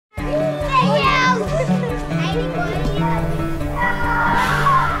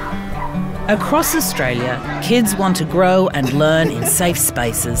Across Australia, kids want to grow and learn in safe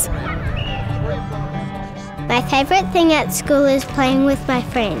spaces. My favourite thing at school is playing with my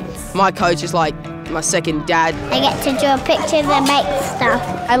friends. My coach is like my second dad. I get to draw pictures and make stuff.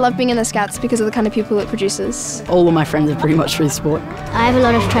 I love being in the Scouts because of the kind of people it produces. All of my friends are pretty much through sport. I have a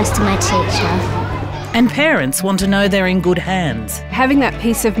lot of trust in my teacher. And parents want to know they're in good hands. Having that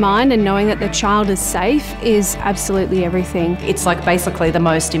peace of mind and knowing that the child is safe is absolutely everything. It's like basically the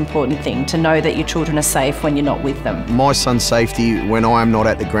most important thing, to know that your children are safe when you're not with them. My son's safety when I am not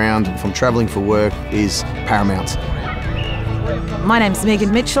at the ground, if I'm travelling for work, is paramount. My name's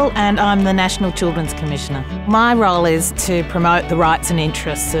Megan Mitchell and I'm the National Children's Commissioner. My role is to promote the rights and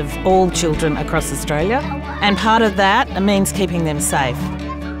interests of all children across Australia, and part of that means keeping them safe.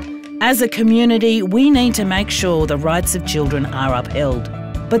 As a community, we need to make sure the rights of children are upheld.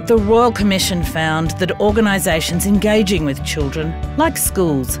 But the Royal Commission found that organisations engaging with children, like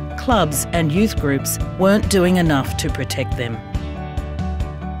schools, clubs and youth groups, weren't doing enough to protect them.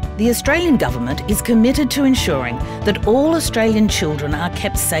 The Australian Government is committed to ensuring that all Australian children are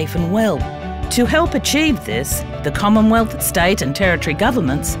kept safe and well. To help achieve this, the Commonwealth, state and territory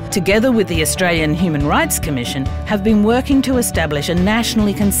governments, together with the Australian Human Rights Commission, have been working to establish a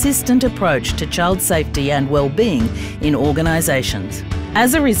nationally consistent approach to child safety and well-being in organisations.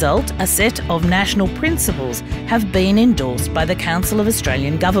 As a result, a set of national principles have been endorsed by the Council of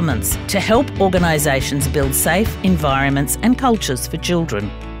Australian Governments to help organisations build safe environments and cultures for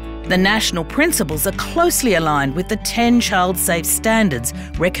children. The national principles are closely aligned with the 10 child safe standards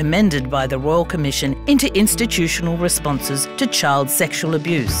recommended by the Royal Commission into institutional responses to child sexual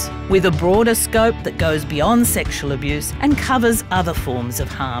abuse, with a broader scope that goes beyond sexual abuse and covers other forms of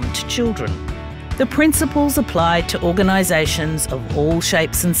harm to children. The principles apply to organisations of all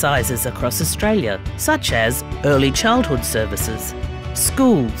shapes and sizes across Australia, such as early childhood services,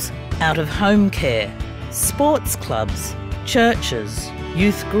 schools, out-of-home care, sports clubs, churches,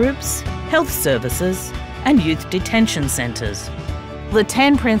 youth groups, health services and youth detention centres. The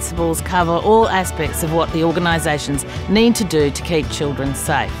 10 principles cover all aspects of what the organisations need to do to keep children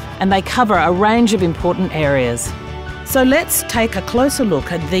safe, and they cover a range of important areas. So let's take a closer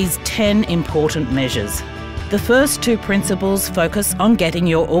look at these 10 important measures. The first 2 principles focus on getting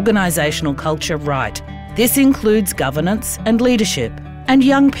your organisational culture right. This includes governance and leadership, and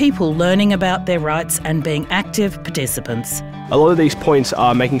young people learning about their rights and being active participants. A lot of these points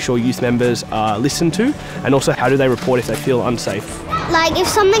are making sure youth members are listened to, and also how do they report if they feel unsafe. Like if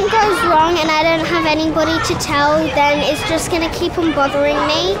something goes wrong and I don't have anybody to tell, then it's just going to keep on bothering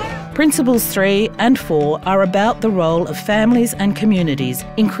me. Principles 3 and 4 are about the role of families and communities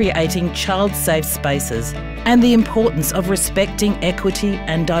in creating child-safe spaces and the importance of respecting equity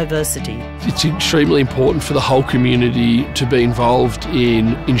and diversity. It's extremely important for the whole community to be involved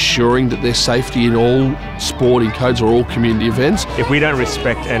in ensuring that there's safety in all sporting codes or all community events. If we don't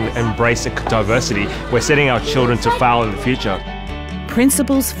respect and embrace diversity, we're setting our children to fail in the future.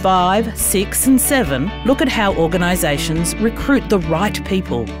 Principles 5, 6 and 7 look at how organisations recruit the right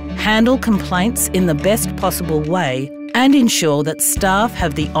people, handle complaints in the best possible way and ensure that staff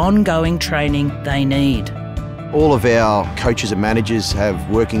have the ongoing training they need. All of our coaches and managers have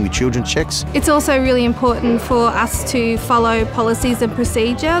working with children checks. It's also really important for us to follow policies and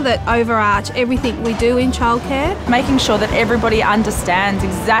procedure that overarch everything we do in childcare. Making sure that everybody understands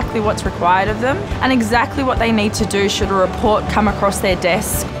exactly what's required of them and exactly what they need to do should a report come across their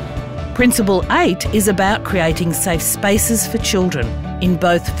desk. Principle 8 is about creating safe spaces for children in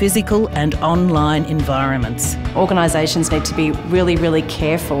both physical and online environments. Organisations need to be really, really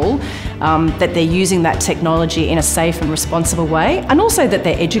careful that they're using that technology in a safe and responsible way, and also that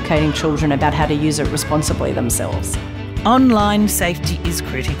they're educating children about how to use it responsibly themselves. Online safety is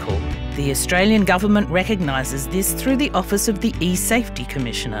critical. The Australian Government recognises this through the Office of the eSafety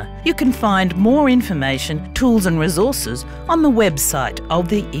Commissioner. You can find more information, tools and resources on the website of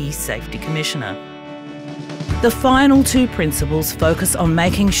the eSafety Commissioner. The final 2 principles focus on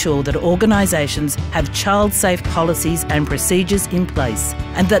making sure that organisations have child-safe policies and procedures in place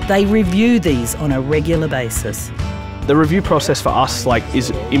and that they review these on a regular basis. The review process for us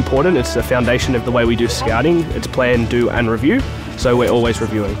is important. It's the foundation of the way we do scouting. It's plan, do and review. So we're always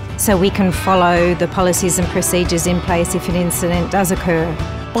reviewing. So we can follow the policies and procedures in place if an incident does occur.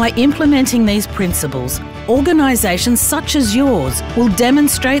 By implementing these principles, organisations such as yours will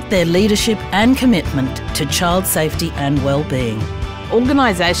demonstrate their leadership and commitment to child safety and well-being.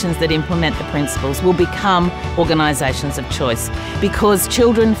 Organisations that implement the principles will become organisations of choice because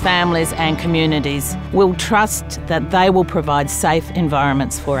children, families and communities will trust that they will provide safe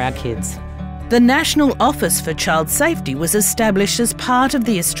environments for our kids. The National Office for Child Safety was established as part of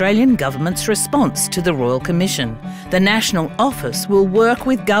the Australian Government's response to the Royal Commission. The National Office will work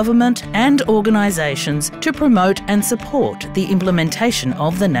with government and organisations to promote and support the implementation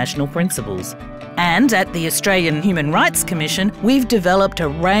of the national principles. And at the Australian Human Rights Commission, we've developed a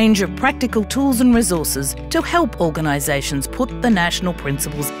range of practical tools and resources to help organisations put the national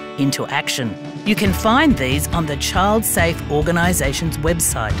principles into action. You can find these on the Child Safe Organisations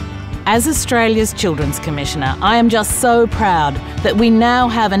website. As Australia's Children's Commissioner, I am just so proud that we now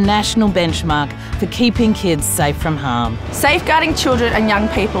have a national benchmark for keeping kids safe from harm. Safeguarding children and young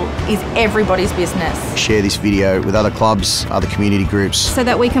people is everybody's business. Share this video with other clubs, other community groups, so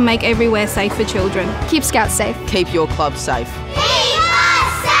that we can make everywhere safe for children. Keep Scouts safe. Keep your club safe.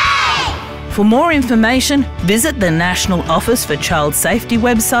 For more information, visit the National Office for Child Safety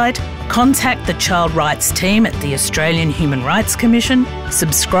website, contact the Child Rights team at the Australian Human Rights Commission,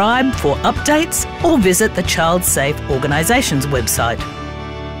 subscribe for updates, or visit the Child Safe Organisations website.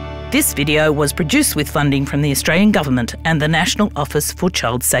 This video was produced with funding from the Australian Government and the National Office for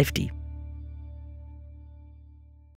Child Safety.